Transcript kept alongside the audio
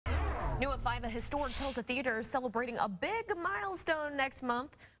New at 5, a historic Tulsa theater is celebrating a big milestone next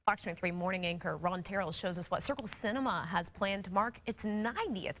month. Fox 23 morning anchor Ron Terrell shows us what Circle Cinema has planned to mark its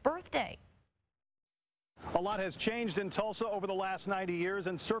 90th birthday. A lot has changed in Tulsa over the last 90 years,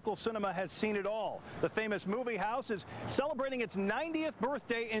 and Circle Cinema has seen it all. The famous movie house is celebrating its 90th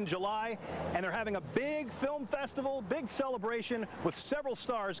birthday in July, and they're having a big film festival, big celebration with several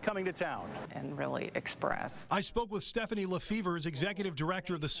stars coming to town. And really express. I spoke with Stephanie Lefevers, executive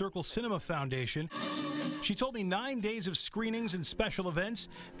director of the Circle Cinema Foundation. She told me 9 days of screenings and special events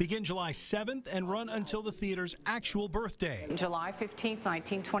begin July 7th and run until the theater's actual birthday. July 15th,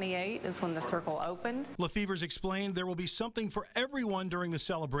 1928 is when the Circle opened. Lefevers explained there will be something for everyone during the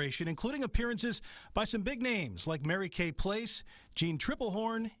celebration, including appearances by some big names like Mary Kay Place, Jean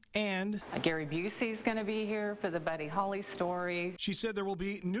Triplehorn, and Gary Busey's going to be here for the Buddy Holly story. She said there will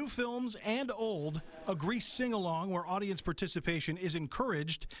be new films and old, a Grease sing-along where audience participation is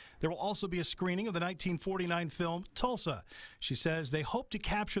encouraged. There will also be a screening of the 1949 film Tulsa. She says they hope to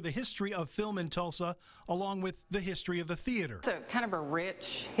capture the history of film in Tulsa along with the history of the theater. It's a kind of a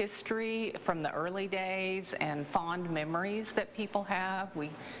rich history from the early days and fond memories that people have.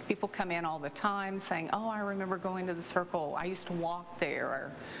 People come in all the time saying, oh, I remember going to the Circle. I used to walk there.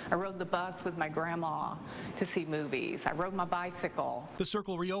 Or I rode the bus with my grandma to see movies. I rode my bicycle. The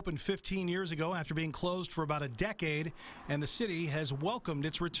Circle reopened 15 years ago after being closed for about a decade, and the city has welcomed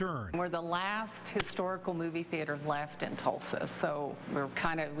its return. We're the last historical movie theater left in Tulsa, so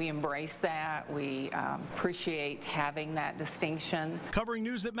we embrace that. We appreciate having that distinction. Covering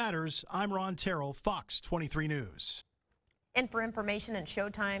news that matters, I'm Ron Terrell, Fox 23 News. And for information and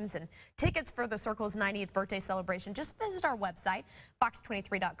showtimes and tickets for the Circle's 90th birthday celebration, just visit our website,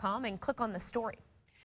 fox23.com, and click on the story.